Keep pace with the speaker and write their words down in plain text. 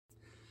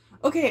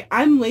Okay,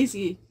 I'm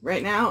lazy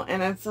right now,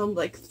 and I've filmed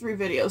like 3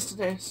 videos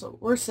today, so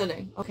we're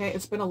sitting. Okay,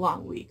 it's been a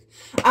long week.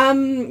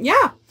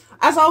 Yeah,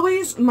 as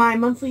always, my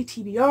monthly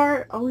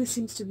TBR always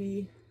seems to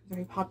be a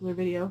very popular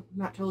video. I'm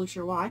not totally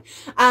sure why.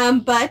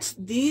 But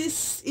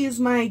this is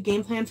my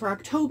game plan for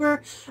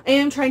October. I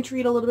am trying to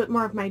read a little bit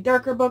more of my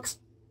darker books,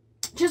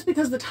 just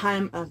because the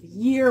time of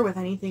year with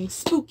anything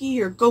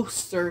spooky or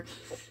ghosts or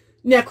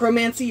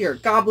necromancy or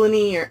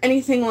goblin-y or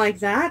anything like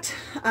that,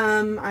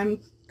 I'm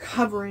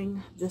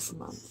covering this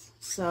month.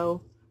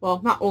 So, well,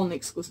 not only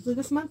exclusively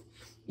this month,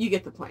 you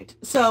get the point.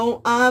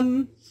 So,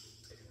 I'm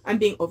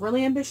being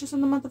overly ambitious in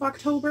the month of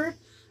October.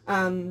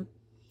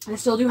 I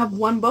still do have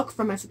 1 book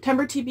from my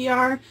September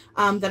TBR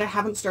that I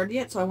haven't started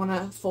yet, so I want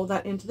to fold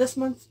that into this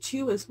month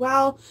too as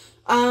well.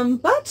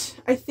 But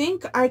I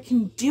think I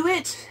can do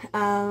it.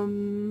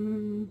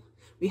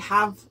 We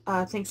have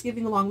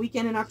Thanksgiving, a long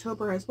weekend in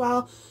October as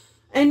well.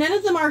 And none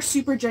of them are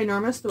super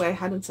ginormous the way I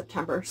had in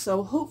September.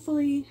 So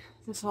hopefully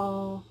this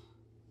all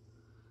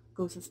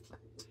goes as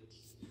planned.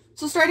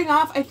 So starting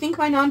off, I think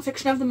my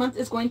nonfiction of the month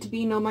is going to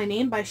be Know My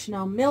Name by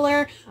Chanel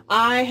Miller.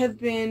 I have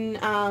been,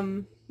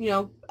 we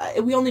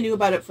only knew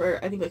about it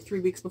for, I think, like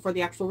 3 weeks before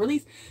the actual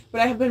release.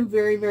 But I have been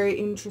very, very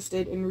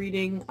interested in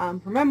reading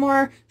her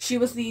memoir. She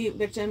was the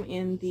victim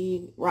in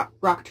the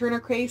Rock Turner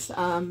case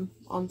on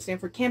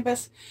Stanford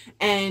campus.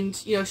 And,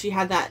 she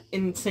had that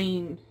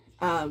insane...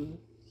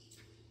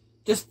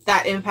 just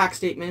that impact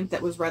statement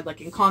that was read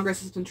like in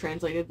Congress has been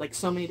translated like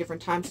so many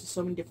different times to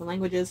so many different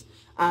languages.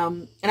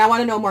 And I want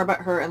to know more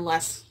about her and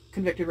less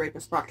convicted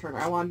rapist Brock Turner.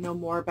 I want to know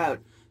more about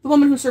the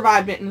woman who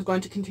survived it and is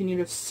going to continue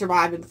to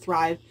survive and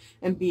thrive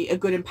and be a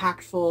good,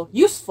 impactful,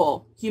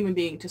 useful human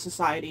being to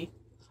society,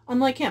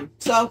 unlike him.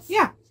 So,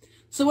 yeah.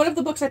 So one of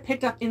the books I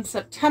picked up in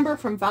September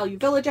from Value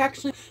Village,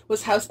 actually,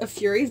 was House of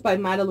Furies by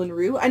Madeleine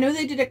Roux. I know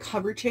they did a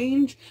cover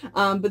change,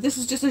 but this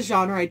is just a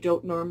genre I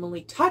don't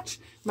normally touch.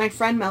 My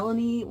friend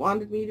Melanie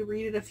wanted me to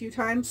read it a few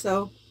times,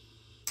 so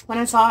when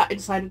I saw it, I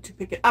decided to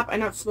pick it up. I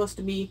know it's supposed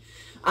to be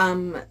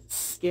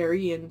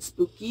scary and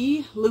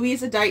spooky.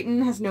 Louisa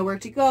Dighton has nowhere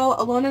to go.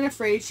 Alone and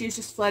afraid, she has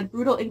just fled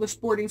brutal English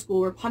boarding school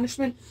where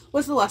punishment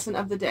was the lesson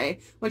of the day.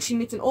 When she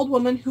meets an old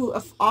woman who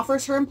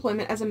offers her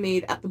employment as a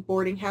maid at the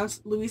boarding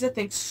house, Louisa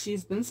thinks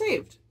she's been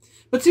saved.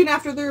 But soon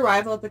after their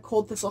arrival at the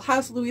Cold Thistle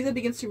house, Louisa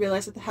begins to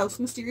realize that the house's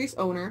mysterious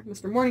owner,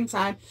 Mr.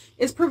 Morningside,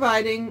 is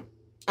providing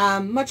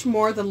much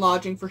more than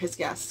lodging for his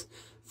guests.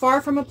 Far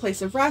from a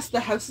place of rest, the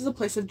house is a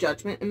place of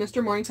judgment, and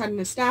Mr. Morningside and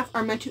his staff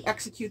are meant to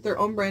execute their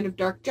own brand of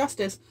dark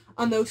justice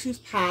on those who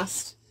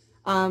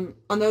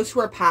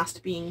are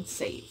past being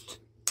saved.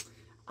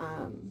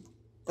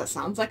 That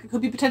sounds like it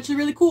could be potentially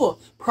really cool.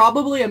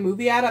 Probably a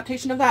movie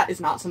adaptation of that is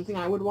not something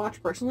I would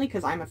watch personally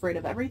because I'm afraid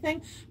of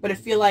everything, but I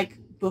feel like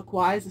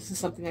book-wise, this is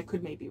something I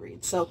could maybe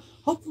read. So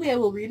hopefully I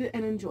will read it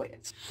and enjoy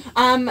it.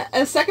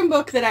 A second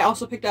book that I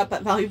also picked up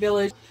at Value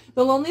Village,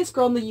 The Loneliest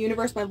Girl in the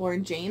Universe by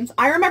Lauren James.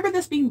 I remember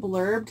this being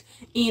blurbed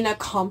in a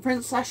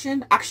conference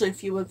session, actually a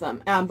few of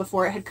them,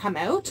 before it had come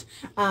out.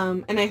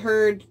 And I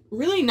heard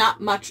really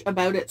not much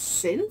about it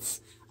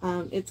since.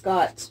 It's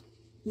got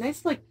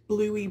nice like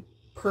bluey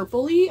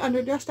purpley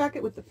underdress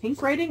jacket with the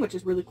pink writing, which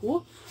is really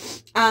cool.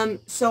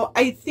 So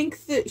I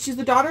think that she's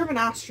the daughter of an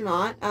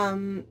astronaut,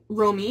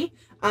 Romy.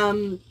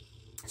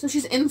 So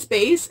she's in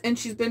space, and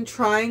she's been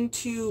trying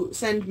to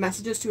send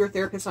messages to her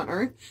therapist on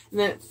Earth, and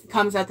then it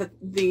comes out that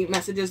the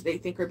messages they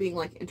think are being,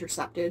 like,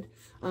 intercepted,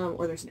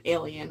 or there's an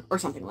alien, or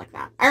something like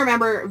that. I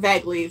remember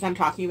vaguely them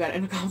talking about it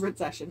in a conference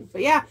session.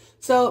 But yeah,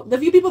 so the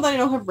few people that I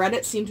know have read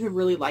it seem to have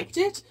really liked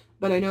it,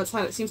 but I know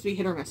it seems to be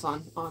hit or miss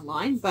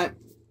online, but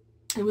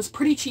it was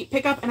pretty cheap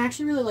pickup, and I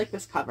actually really like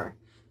this cover.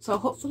 So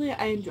hopefully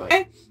I enjoy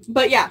it.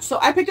 But yeah, so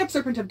I picked up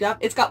Serpent of Death.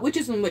 It's got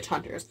witches and witch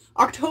hunters.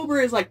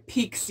 October is like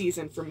peak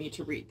season for me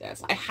to read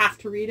this. I have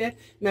to read it.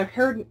 And I've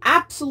heard an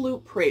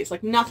absolute praise,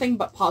 like nothing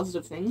but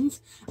positive things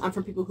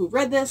from people who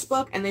read this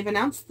book. And they've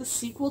announced the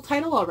sequel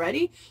title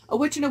already. A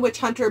witch and a witch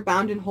hunter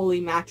bound in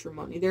holy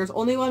matrimony. There's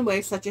only one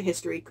way such a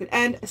history could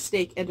end, a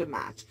stake and a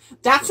match.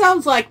 That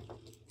sounds like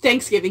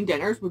Thanksgiving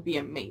dinners would be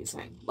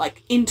amazing.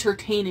 Like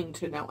entertaining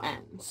to no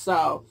end.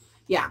 So...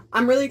 yeah,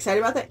 I'm really excited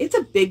about that. It's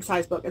a big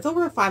size book. It's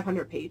over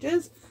 500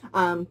 pages.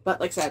 But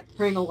like I said,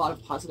 hearing a lot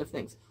of positive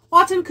things.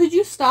 Watson, could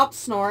you stop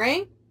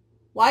snoring?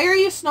 Why are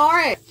you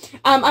snoring?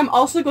 I'm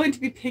also going to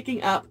be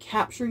picking up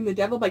Capturing the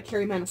Devil by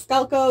Carrie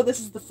Maniscalco.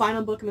 This is the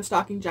final book in the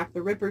Stalking Jack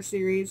the Ripper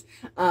series.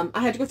 I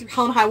had to go through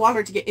hell and high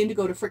water to get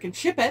Indigo to frickin'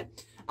 ship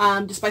it,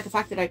 despite the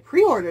fact that I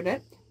pre-ordered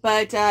it.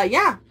 But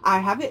yeah, I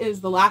have it. It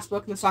is the last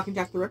book in the Stalking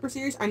Jack the Ripper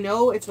series. I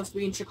know it's supposed to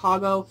be in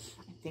Chicago.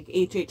 I think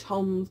H.H.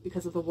 Holmes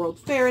because of the World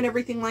Fair and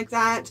everything like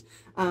that,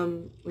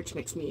 which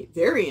makes me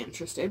very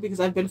interested because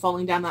I've been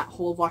falling down that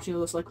hole of watching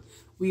those like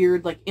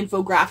weird like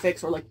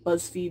infographics or like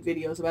BuzzFeed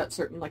videos about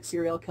certain like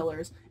serial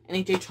killers, and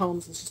H.H.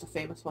 Holmes is just a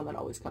famous one that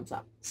always comes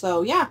up.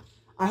 So yeah,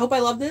 I hope I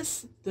love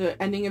this,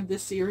 the ending of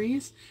this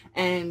series,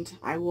 and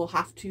I will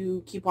have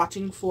to keep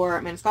watching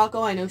for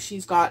Maniscalco. I know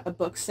she's got a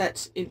book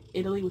set in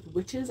Italy with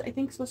witches, I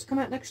think, supposed to come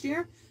out next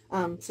year.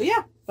 So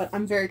yeah, but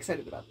I'm very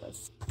excited about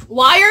this.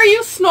 Why are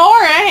you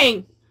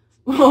snoring?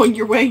 Oh,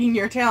 you're wagging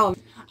your tail.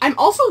 I'm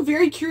also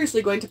very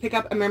curiously going to pick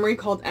up A Memory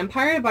Called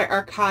Empire by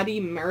Arkady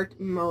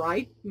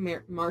Martin.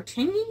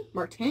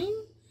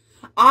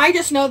 I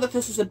just know that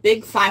this is a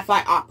big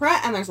sci-fi opera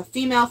and there's a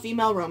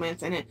female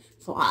romance in it.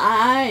 So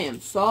I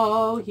am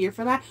so here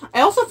for that.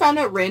 I also found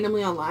out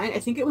randomly online, I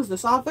think it was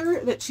this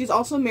author, that she's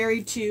also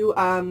married to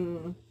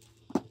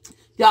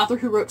the author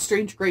who wrote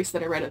Strange Grace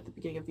that I read at the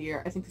beginning of the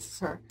year. I think this is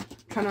her. I'm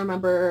trying to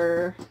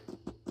remember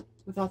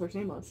what the author's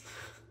name was.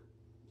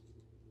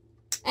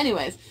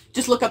 Anyways,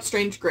 just look up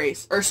Strange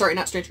Grace. Or sorry,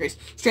 not Strange Grace.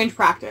 Strange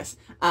Practice.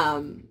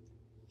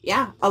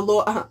 Yeah,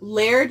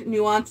 layered,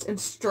 nuanced, and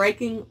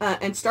striking,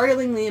 and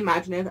startlingly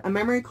imaginative, A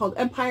Memory Called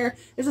Empire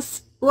is a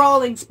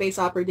sprawling space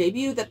opera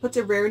debut that puts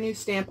a rare new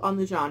stamp on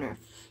the genre.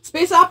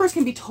 Space operas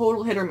can be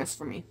total hit or miss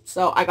for me.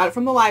 So I got it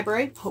from the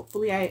library.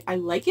 Hopefully I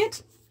like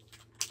it.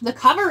 The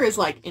cover is,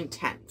 like,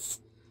 intense.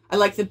 I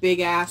like the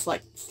big-ass,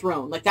 like,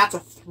 throne. Like, that's a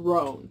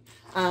throne.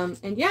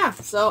 And yeah,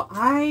 so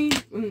I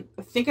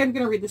think I'm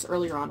going to read this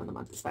earlier on in the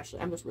month, especially.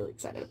 I'm just really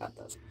excited about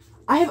this.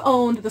 I have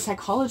owned The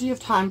Psychology of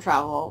Time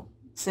Travel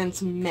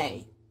since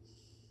May.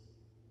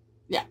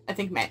 Yeah, I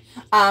think May.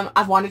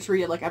 I've wanted to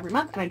read it, like, every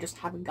month, and I just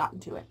haven't gotten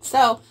to it.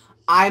 So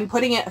I'm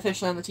putting it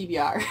officially on the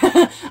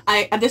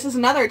TBR. This is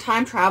another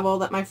time travel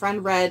that my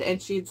friend read,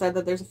 and she'd said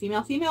that there's a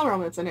female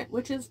romance in it,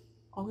 which is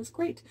always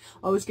great.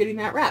 Always getting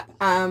that rep.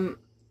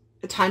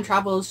 Time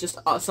travel is just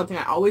something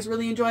I always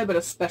really enjoy, but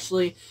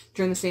especially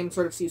during the same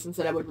sort of seasons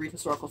that I would read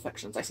historical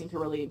fictions. I seem to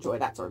really enjoy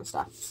that sort of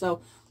stuff.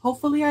 So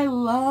hopefully I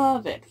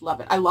love it.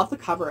 Love it. I love the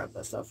cover of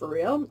this, though, for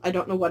real. I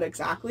don't know why,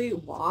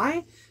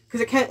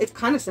 because it's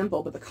kind of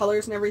simple, but the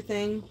colors and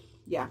everything,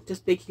 yeah,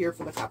 just big here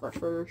for the cover,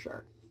 for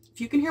sure. If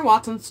you can hear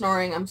Watson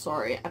snoring, I'm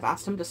sorry. I've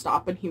asked him to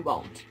stop, and he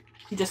won't.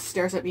 He just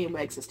stares at me and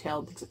wags his tail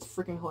and thinks it's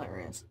freaking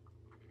hilarious.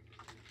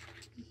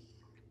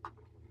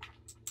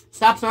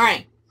 Stop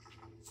snoring.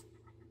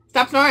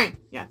 Stop snoring.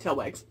 Yeah, tail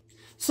wags.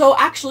 So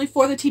actually,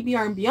 for the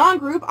TBR and Beyond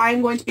group, I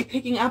am going to be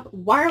picking up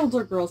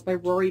Wilder Girls by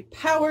Rory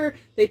Power.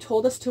 They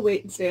Told Us to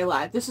Wait and Stay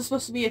Alive. This is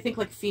supposed to be, I think,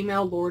 like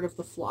female Lord of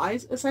the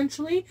Flies,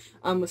 essentially,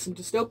 with some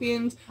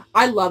dystopians.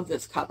 I love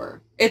this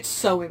cover. It's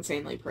so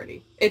insanely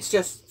pretty. It's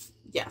just,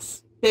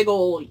 yes. Big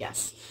ol'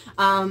 yes.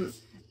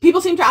 People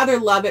seem to either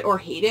love it or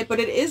hate it, but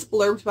it is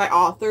blurbed by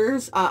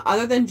authors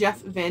other than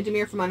Jeff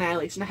Vandermeer from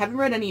Annihilation. I haven't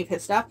read any of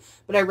his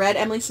stuff, but I read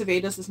Emily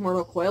Saveda's This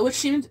Mortal Coil, which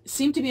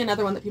seemed to be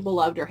another one that people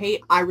loved or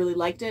hate. I really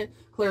liked it.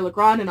 Claire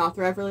Legrand, an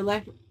author I've really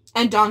liked.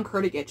 And Dawn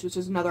Kurtagich, which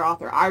is another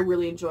author I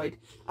really enjoyed,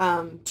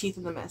 Teeth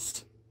in the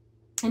Mist.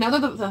 And other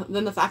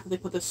than the fact that they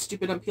put this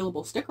stupid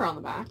unpeelable sticker on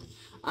the back,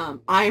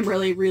 I am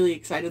really, really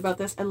excited about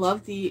this. I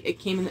love it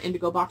came in the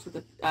indigo box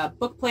with a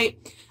book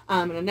plate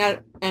and a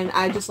net, and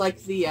I just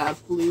like the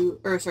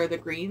the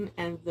green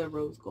and the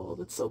rose gold.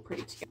 It's so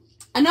pretty together.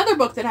 Another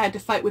book that I had to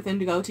fight with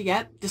Indigo to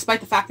get, despite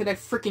the fact that I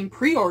freaking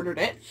pre-ordered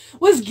it,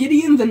 was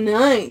Gideon the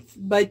Ninth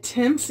by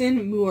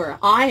Timson Moore.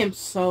 I am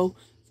so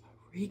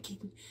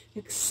freaking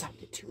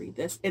excited to read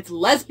this. It's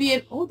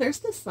lesbian. Oh, there's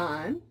the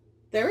sun.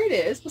 There it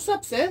is. What's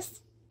up, sis?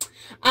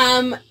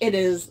 It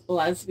is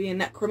lesbian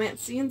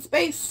necromancy in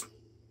space.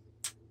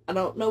 I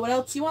don't know what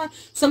else you want.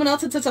 Someone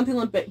else had said something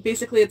like,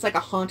 basically it's like a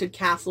haunted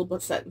castle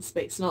but set in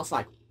space. And I was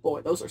like,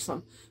 boy, those are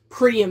some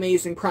pretty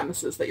amazing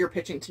premises that you're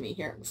pitching to me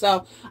here.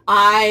 So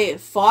I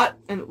fought,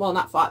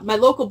 my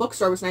local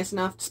bookstore was nice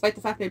enough, despite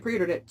the fact that I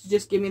pre-ordered it, to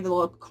just give me the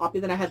little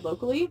copy that I had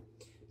locally,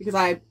 because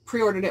I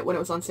pre-ordered it when it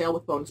was on sale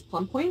with bonus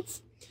plum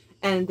points.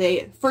 And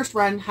first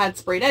run had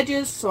sprayed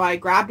edges, so I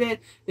grabbed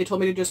it. They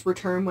told me to just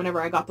return whenever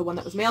I got the one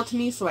that was mailed to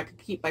me, so I could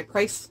keep my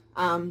price,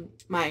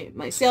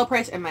 my sale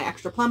price and my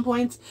extra plum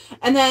points.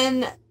 And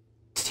then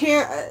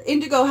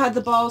Indigo had the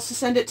balls to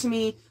send it to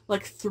me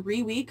like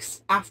 3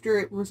 weeks after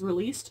it was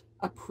released,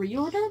 a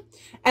pre-order.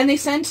 And they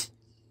sent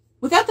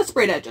without the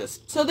sprayed edges.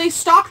 So they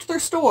stocked their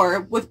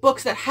store with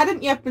books that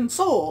hadn't yet been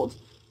sold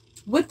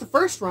with the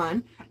first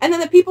run. And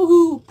then the people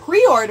who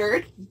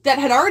pre-ordered that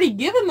had already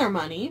given their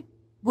money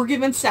were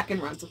given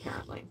second runs,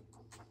 apparently.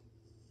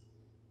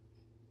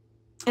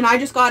 And I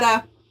just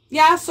got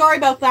yeah, sorry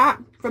about that,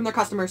 from their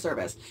customer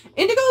service.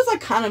 Indigo's,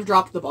 like, kind of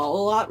dropped the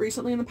ball a lot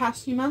recently in the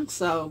past few months,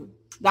 so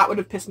that would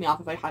have pissed me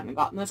off if I hadn't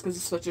gotten this, because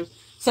it's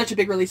such a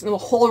big release. And the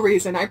whole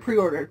reason I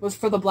pre-ordered was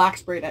for the black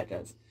sprayed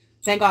edges.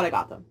 Thank God I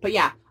got them. But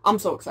yeah, I'm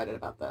so excited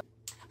about this.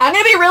 I'm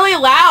gonna be really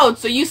loud,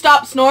 so you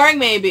stop snoring,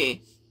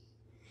 maybe.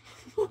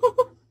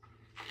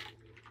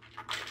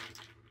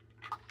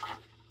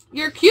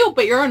 You're cute,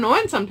 but you're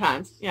annoying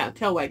sometimes. Yeah,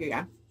 tail wag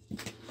again.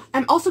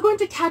 I'm also going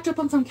to catch up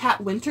on some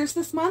Cat Winters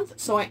this month,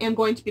 so I am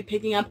going to be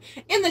picking up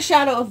In the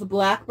Shadow of the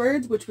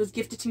Blackbirds, which was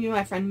gifted to me by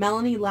my friend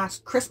Melanie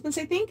last Christmas,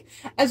 I think,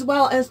 as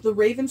well as The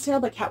Raven's Tale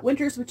by Cat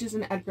Winters, which is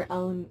an Edgar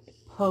Allan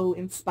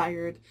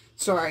Poe-inspired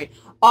story.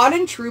 Odd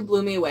and True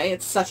blew me away.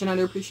 It's such an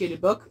underappreciated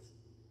book.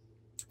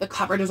 The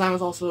cover design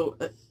was also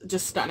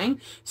just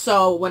stunning.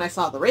 So when I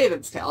saw The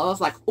Raven's Tale, I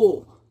was like,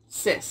 oh,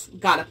 sis,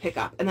 gotta pick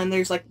up. And then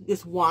there's like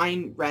this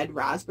wine red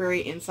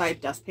raspberry inside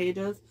dust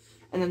pages,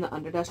 and then the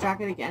underdust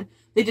jacket again.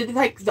 They did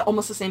like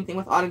almost the same thing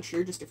with Odd and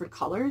True, just different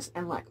colors,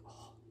 and like,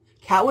 oh,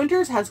 Cat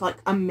Winters has like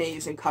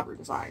amazing cover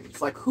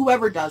designs. Like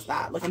whoever does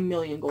that, like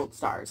 1,000,000 gold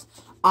stars.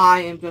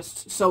 I am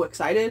just so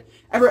excited.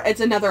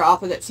 It's another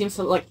author that seems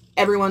to like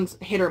everyone's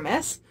hit or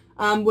miss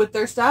with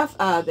their stuff.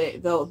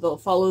 They'll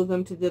follow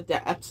them to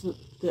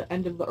the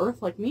end of the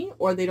earth like me,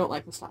 or they don't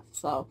like the stuff.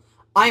 So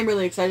I am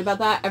really excited about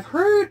that. I've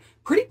heard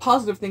pretty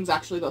positive things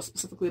actually though,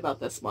 specifically about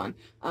this one.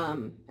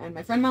 And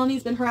my friend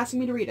Melanie's been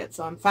harassing me to read it,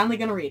 so I'm finally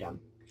gonna read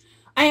them.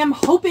 I am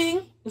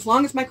hoping, as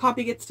long as my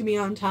copy gets to me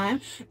on time,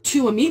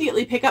 to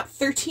immediately pick up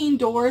 13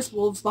 Doors,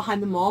 Wolves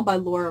Behind Them All by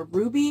Laura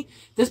Ruby.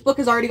 This book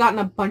has already gotten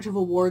a bunch of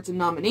awards and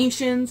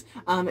nominations.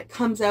 It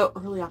comes out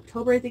early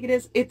October, I think it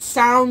is. It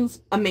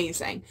sounds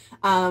amazing.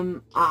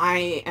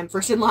 I am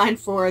first in line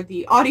for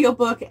the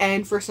audiobook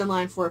and first in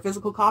line for a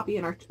physical copy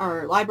in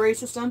our library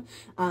system.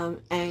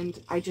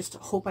 And I just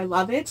hope I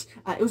love it.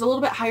 It was a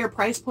little bit higher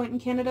price point in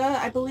Canada,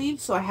 I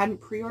believe, so I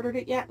hadn't pre-ordered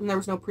it yet, and there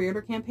was no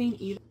pre-order campaign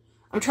either.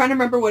 I'm trying to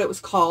remember what it was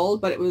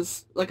called, but it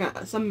was like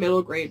some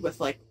middle grade with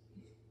like,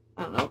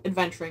 I don't know,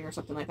 adventuring or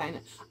something like that.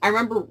 And I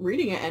remember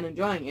reading it and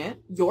enjoying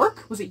it.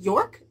 York? Was it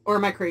York? Or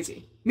am I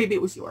crazy? Maybe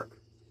it was York.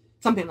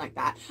 Something like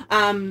that.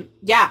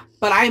 Yeah,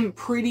 but I'm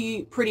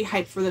pretty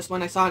hyped for this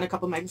one. I saw in a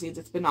couple magazines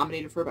it's been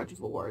nominated for a bunch of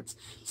awards.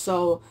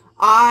 So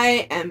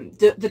I am,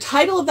 the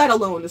title of that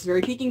alone is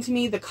very piquing to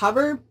me. The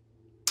cover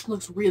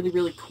looks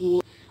really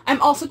cool. I'm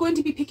also going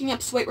to be picking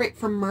up Swipe Right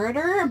for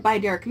Murder by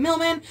Derek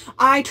Millman.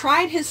 I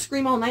tried his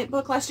Scream All Night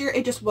book last year.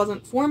 It just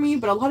wasn't for me,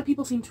 but a lot of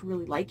people seem to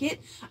really like it.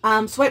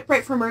 Swipe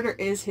Right for Murder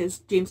is his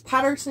James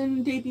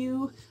Patterson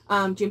debut,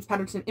 James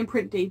Patterson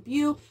imprint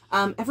debut.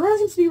 Everyone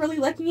seems to be really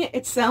liking it.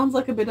 It sounds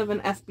like a bit of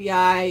an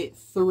FBI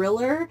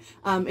thriller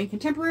in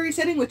contemporary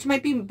setting, which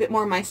might be a bit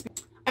more my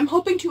speed. I'm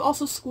hoping to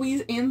also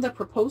squeeze in The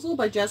Proposal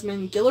by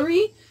Jasmine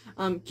Guillory.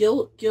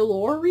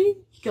 Guillory?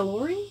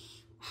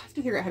 I have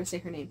to figure out how to say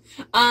her name.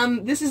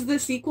 This is the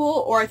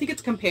sequel, or I think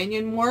it's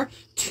companion more,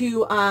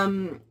 to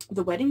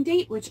The Wedding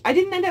Date, which I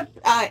didn't end up,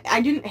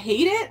 I didn't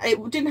hate it.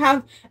 It didn't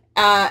have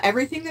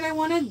everything that I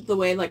wanted, the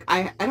way, like,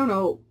 I don't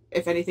know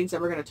if anything's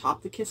ever going to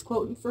top The Kiss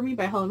Quote for me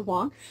by Helen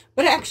Huang,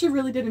 but I actually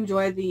really did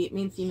enjoy the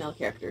main female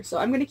character. So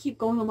I'm going to keep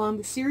going along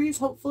the series,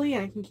 hopefully,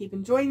 and I can keep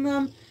enjoying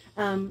them,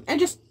 and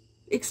just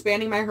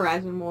expanding my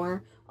horizon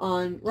more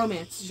on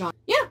romance genre.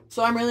 Yeah,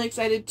 so I'm really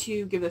excited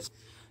to give this.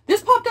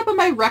 This popped up on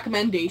my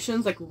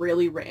recommendations, like,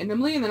 really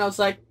randomly, and then I was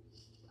like,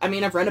 I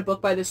mean, I've read a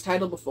book by this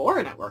title before,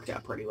 and it worked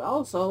out pretty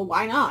well, so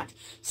why not?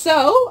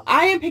 So,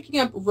 I am picking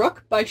up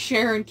Rook by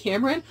Sharon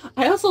Cameron.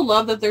 I also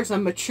love that there's a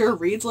mature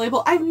reads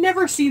label. I've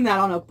never seen that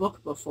on a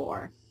book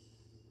before.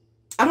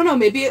 I don't know,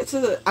 maybe it's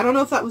I don't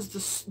know if that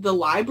was the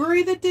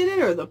library that did it,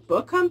 or the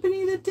book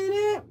company that did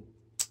it.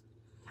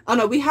 Oh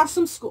no, we have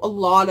a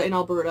lot in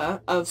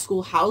Alberta of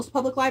school-housed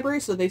public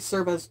libraries, so they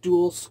serve as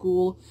dual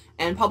school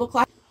and public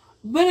library.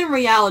 But in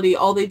reality,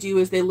 all they do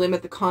is they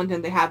limit the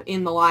content they have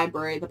in the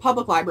library, the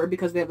public library,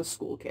 because they have a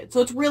school kid.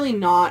 So it's really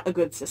not a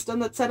good system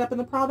that's set up in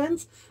the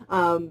province,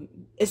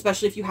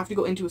 especially if you have to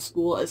go into a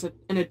school as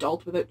an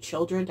adult without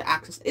children to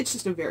access. It's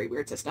just a very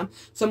weird system.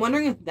 So I'm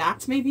wondering if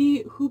that's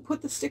maybe who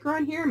put the sticker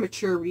on here,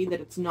 mature read,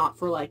 that it's not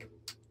for, like,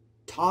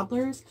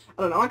 toddlers.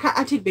 I don't know.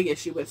 I take big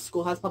issue with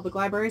schoolhouse public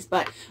libraries,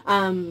 but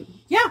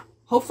yeah,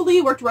 hopefully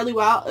it worked really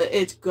well.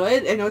 It's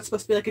good. I know it's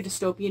supposed to be like a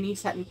dystopian-y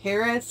set in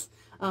Paris.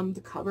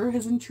 The cover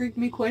has intrigued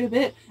me quite a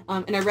bit,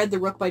 and I read The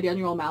Rook by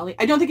Daniel O'Malley.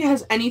 I don't think it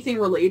has anything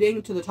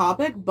relating to the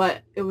topic,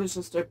 but it was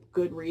just a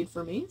good read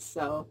for me,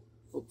 so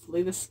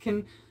hopefully this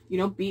can, you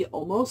know, be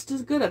almost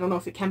as good. I don't know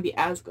if it can be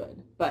as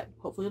good, but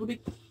hopefully it'll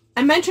be.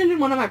 I mentioned in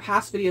one of my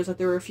past videos that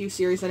there were a few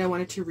series that I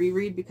wanted to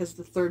reread because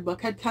the third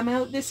book had come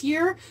out this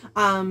year,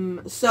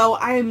 so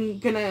I'm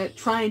gonna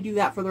try and do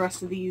that for the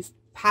rest of these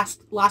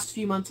last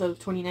few months of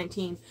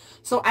 2019.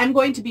 So I'm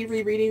going to be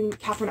rereading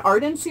Catherine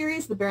Arden's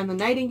series, The Bear and the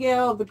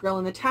Nightingale, The Girl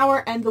in the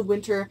Tower, and The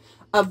Winter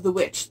of the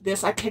Witch.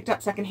 This I picked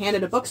up secondhand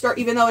at a bookstore,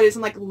 even though it is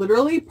in, like,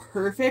 literally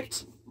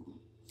perfect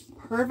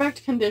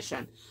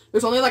condition.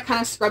 There's only, like,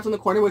 kind of scrubs in the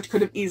corner, which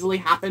could have easily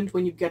happened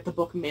when you get the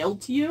book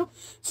mailed to you.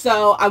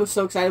 So I was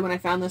so excited when I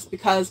found this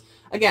because,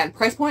 again,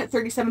 price point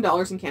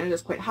 $37 in Canada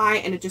is quite high,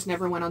 and it just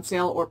never went on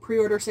sale or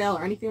pre-order sale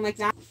or anything like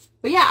that.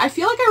 But yeah, I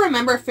feel like I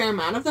remember a fair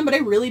amount of them, but I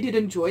really did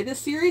enjoy this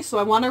series, so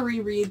I want to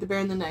reread The Bear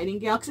and the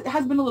Nightingale, because it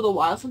has been a little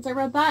while since I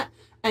read that.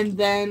 And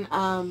then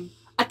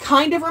I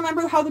kind of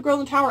remember how The Girl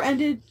in the Tower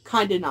ended,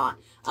 kind of not.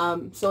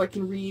 So I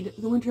can read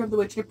The Winter of the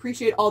Witch and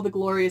appreciate all the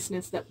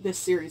gloriousness that this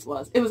series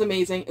was. It was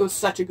amazing. It was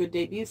such a good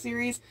debut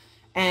series.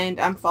 And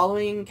I'm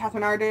following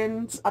Catherine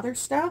Arden's other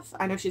stuff.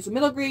 I know she has a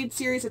middle grade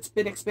series. It's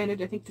been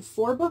expanded, I think, to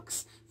 4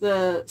 books,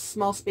 the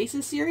Small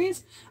Spaces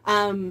series.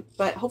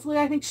 But hopefully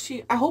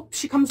I hope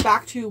she comes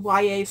back to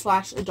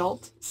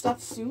YA/adult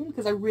stuff soon,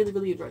 because I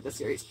really enjoyed this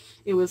series.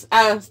 It was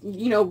a,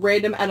 you know,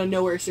 random out of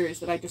nowhere series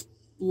that I just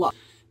love.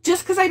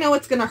 Just because I know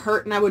it's going to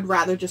hurt, and I would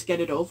rather just get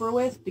it over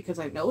with because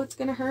I know it's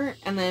going to hurt,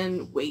 and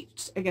then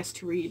wait, I guess,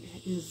 to read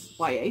his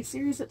YA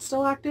series that's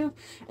still active.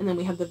 And then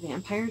we have the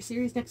Vampire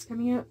series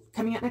coming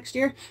out next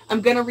year. I'm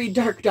going to read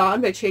Dark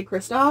Dawn by Che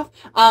Kristoff.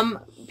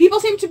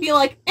 People seem to be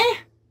like,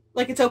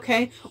 like it's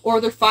okay,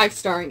 or they're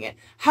 5-starring it.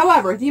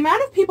 However, the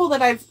amount of people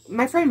that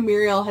my friend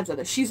Muriel had said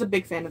that she's a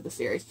big fan of the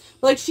series,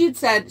 but like she had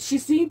said,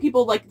 she's seen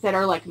people like that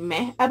are like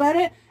meh about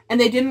it, and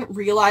they didn't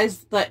realize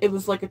that it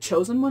was like a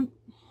chosen one.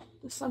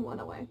 The sun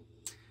went away.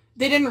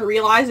 They didn't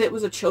realize it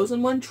was a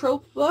chosen one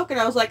trope book, and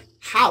I was like,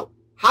 how?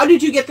 How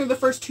did you get through the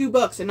first 2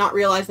 books and not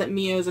realize that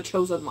Mia is a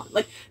chosen one?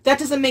 Like, that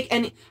doesn't make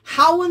any...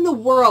 How in the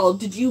world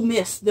did you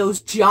miss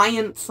those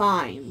giant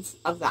signs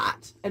of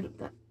that?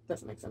 That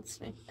doesn't make sense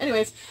to me.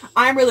 Anyways,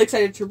 I'm really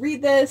excited to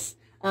read this.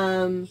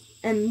 And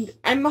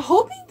I'm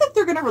hoping that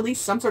they're going to release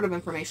some sort of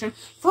information.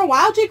 For a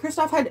while, Jay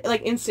Kristoff had,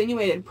 like,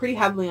 insinuated pretty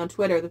heavily on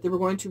Twitter that they were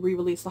going to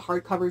re-release the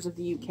hardcovers of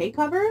the UK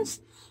covers.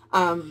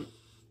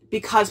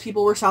 Because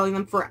people were selling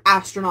them for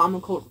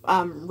astronomical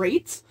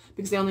rates.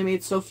 Because they only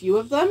made so few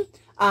of them.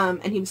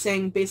 And he was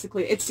saying,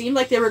 basically, it seemed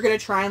like they were going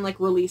to try and, like,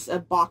 release a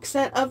box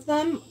set of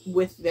them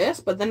with this,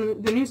 but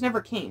then the news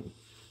never came.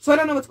 So I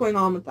don't know what's going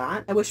on with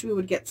that. I wish we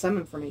would get some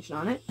information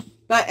on it.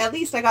 But at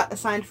least I got a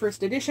signed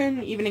first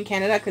edition, even in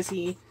Canada, because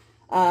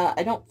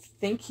I don't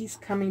think he's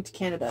coming to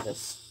Canada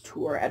this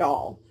tour at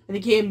all. And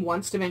he came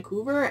once to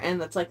Vancouver, and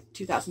that's, like,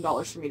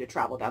 $2,000 for me to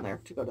travel down there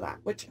to go to that,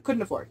 which I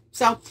couldn't afford.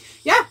 So,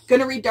 yeah,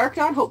 gonna read Dark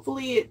Dawn.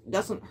 Hopefully it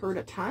doesn't hurt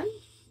a ton.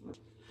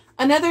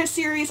 Another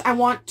series I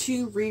want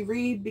to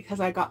reread because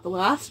I got the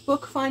last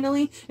book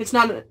finally. It's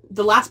not,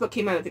 the last book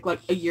came out I think like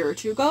a year or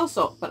 2 ago,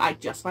 but I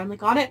just finally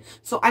got it.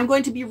 So I'm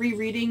going to be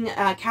rereading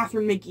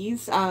Catherine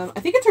McGee's, I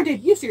think it's her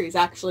debut series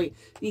actually,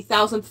 The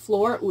 1000th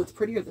Floor. Oh, it's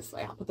prettier this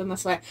way. I'll put them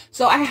this way.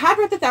 So I had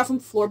read The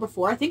 1000th Floor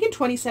before, I think in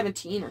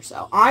 2017 or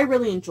so. I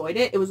really enjoyed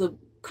it. It was a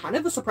kind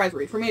of a surprise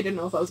read for me. I didn't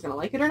know if I was going to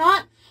like it or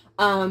not.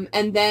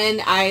 And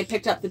then I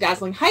picked up The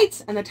Dazzling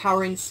Heights and The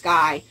Towering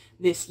Sky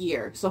this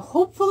year. So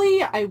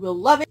hopefully I will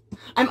love it.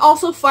 I'm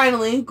also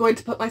finally going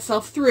to put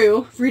myself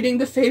through reading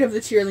The Fate of the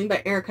Tierling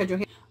by Erica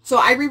Johann. So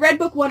I reread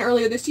book 1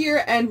 earlier this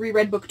year and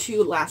reread book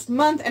 2 last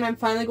month, and I'm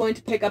finally going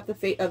to pick up The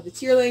Fate of the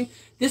Tierling.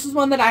 This is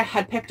one that I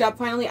had picked up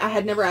finally. I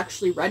had never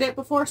actually read it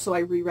before, so I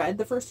reread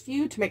the first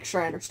few to make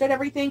sure I understood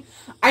everything.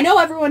 I know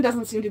everyone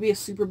doesn't seem to be a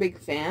super big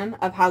fan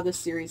of how this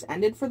series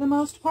ended for the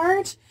most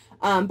part.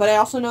 But I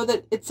also know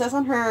that it says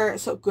on her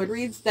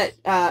Goodreads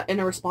that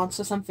in a response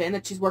to some fan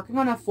that she's working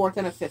on a 4th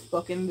and a 5th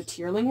book in the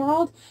Tierling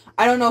world.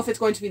 I don't know if it's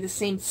going to be the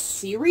same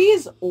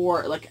series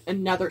or like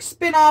another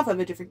spin-off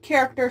of a different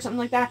character or something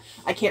like that.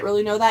 I can't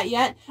really know that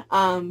yet.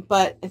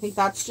 But I think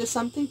that's just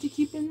something to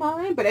keep in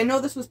mind. But I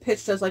know this was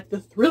pitched as like the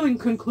thrilling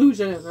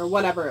conclusion or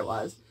whatever it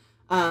was.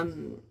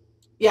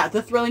 Yeah,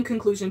 the thrilling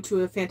conclusion to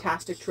a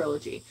fantastic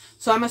trilogy.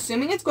 So I'm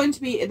assuming it's going to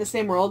be in the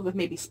same world with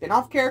maybe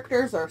spin-off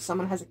characters or if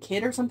someone has a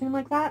kid or something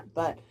like that.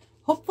 But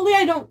hopefully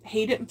I don't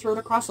hate it and throw it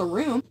across a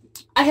room.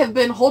 I have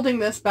been holding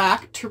this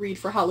back to read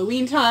for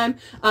Halloween time.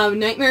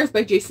 Nightmares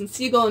by Jason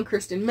Segel and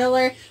Kristen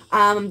Miller.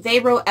 They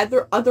wrote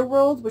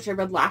Otherworld, which I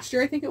read last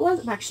year, I think it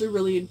was. I'm actually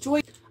really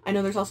enjoyed it. I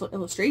know there's also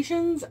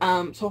illustrations.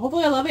 So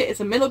hopefully I love it.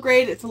 It's a middle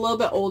grade. It's a little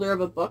bit older of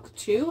a book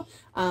too.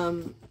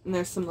 And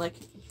there's some like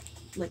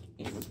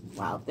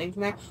wild things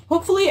in there.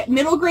 Hopefully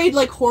middle grade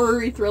like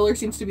horror-y thriller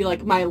seems to be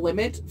like my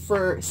limit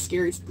for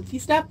scary spooky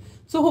stuff.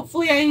 So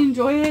hopefully I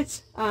enjoy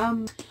it.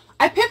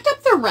 I picked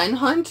up The Wren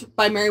Hunt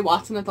by Mary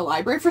Watson at the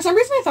library. For some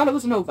reason I thought it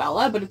was a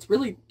novella, but it's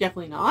really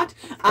definitely not.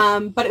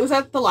 But it was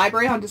at the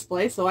library on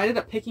display, so I ended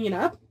up picking it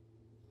up.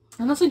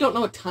 I honestly don't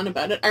know a ton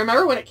about it. I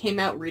remember when it came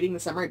out reading the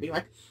summary being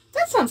like,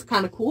 that sounds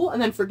kind of cool, and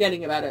then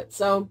forgetting about it.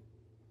 So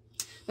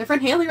my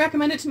friend Haley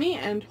recommended it to me,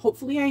 and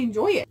hopefully I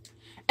enjoy it.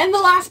 And the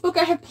last book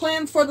I have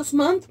planned for this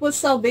month was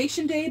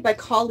Salvation Day by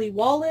Collie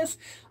Wallace.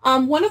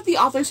 One of the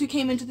authors who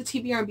came into the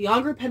TBR and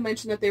Beyond group had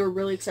mentioned that they were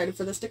really excited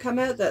for this to come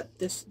out, that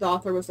the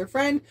author was their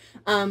friend,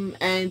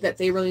 and that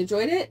they really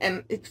enjoyed it.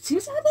 And it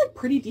seems to have like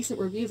pretty decent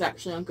reviews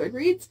actually on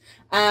Goodreads.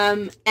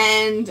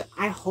 And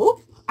I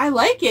hope I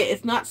like it.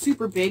 It's not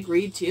super big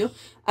read too.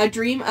 A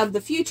Dream of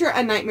the Future,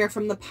 A Nightmare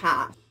from the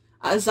Past.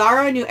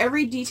 Zara knew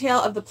every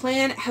detail of the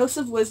plan. House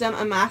of Wisdom,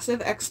 a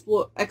massive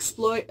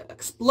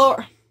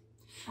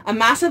A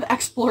massive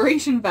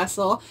exploration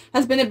vessel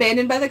has been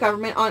abandoned by the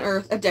government on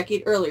Earth a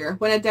decade earlier,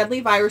 when a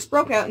deadly virus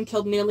broke out and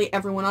killed nearly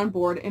everyone on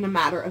board in a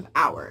matter of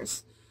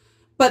hours.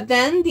 But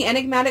then the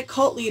enigmatic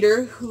cult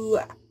leader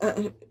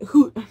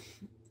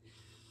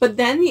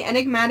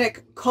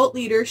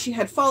she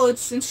had followed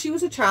since she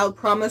was a child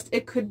promised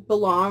it could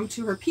belong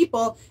to her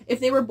people if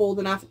they were bold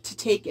enough to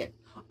take it.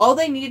 All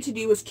they needed to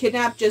do was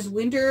kidnap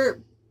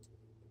Jaswinder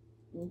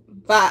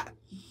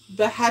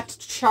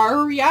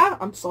Bhattacharya,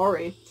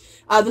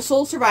 the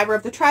sole survivor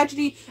of the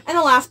tragedy, and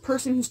the last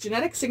person whose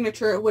genetic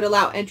signature would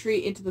allow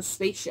entry into the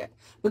spaceship.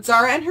 But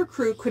Zara and her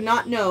crew could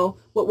not know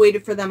what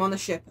waited for them on the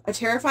ship, a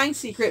terrifying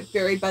secret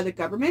buried by the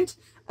government,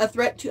 a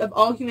threat of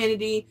all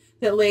humanity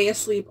that lay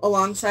asleep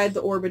alongside the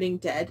orbiting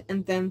dead,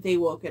 and then they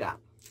woke it up.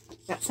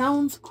 That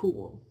sounds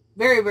cool.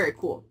 Very, very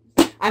cool.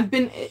 I've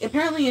been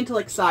apparently into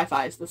like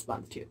sci-fis this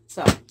month too.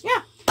 So,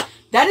 yeah.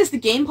 That is the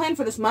game plan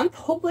for this month.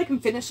 Hopefully I can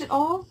finish it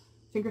all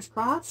fingers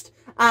crossed.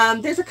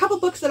 There's a couple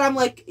books that I'm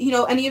like, you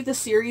know, any of the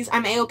series,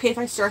 I'm A-okay if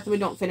I start them and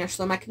don't finish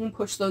them. I can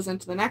push those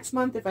into the next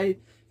month if I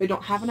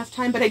don't have enough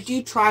time. But I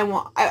do try,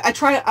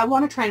 I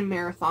want to try and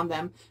marathon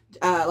them,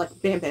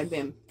 like bam, bam,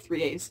 bam, 3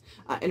 days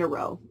in a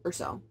row or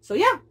so. So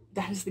yeah,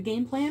 that is the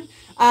game plan.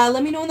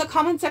 Let me know in the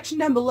comment section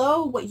down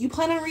below what you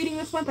plan on reading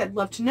this month. I'd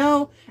love to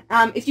know.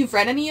 If you've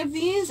read any of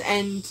these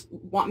and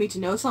want me to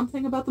know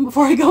something about them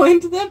before I go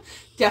into them,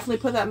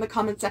 definitely put that in the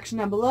comment section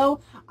down below.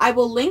 I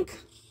will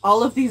link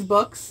all of these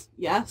books,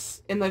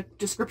 yes, in the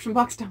description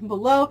box down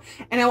below.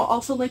 And I will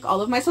also link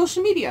all of my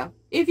social media.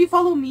 If you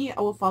follow me,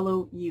 I will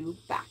follow you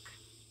back.